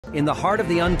In the heart of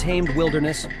the untamed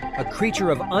wilderness, a creature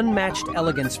of unmatched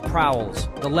elegance prowls,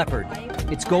 the leopard.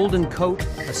 Its golden coat,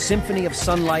 a symphony of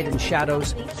sunlight and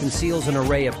shadows, conceals an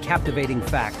array of captivating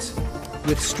facts.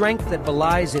 With strength that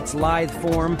belies its lithe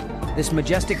form, this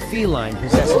majestic feline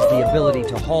possesses the ability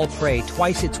to haul prey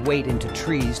twice its weight into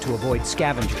trees to avoid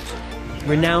scavengers.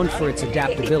 Renowned for its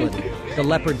adaptability, the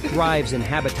leopard thrives in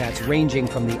habitats ranging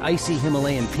from the icy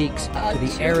Himalayan peaks to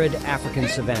the arid African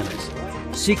savannas.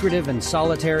 Secretive and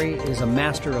solitary, it is a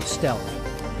master of stealth,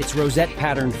 its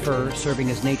rosette-patterned fur serving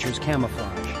as nature's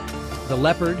camouflage. The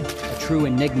leopard, a true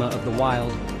enigma of the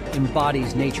wild,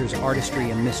 embodies nature's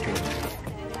artistry and mystery.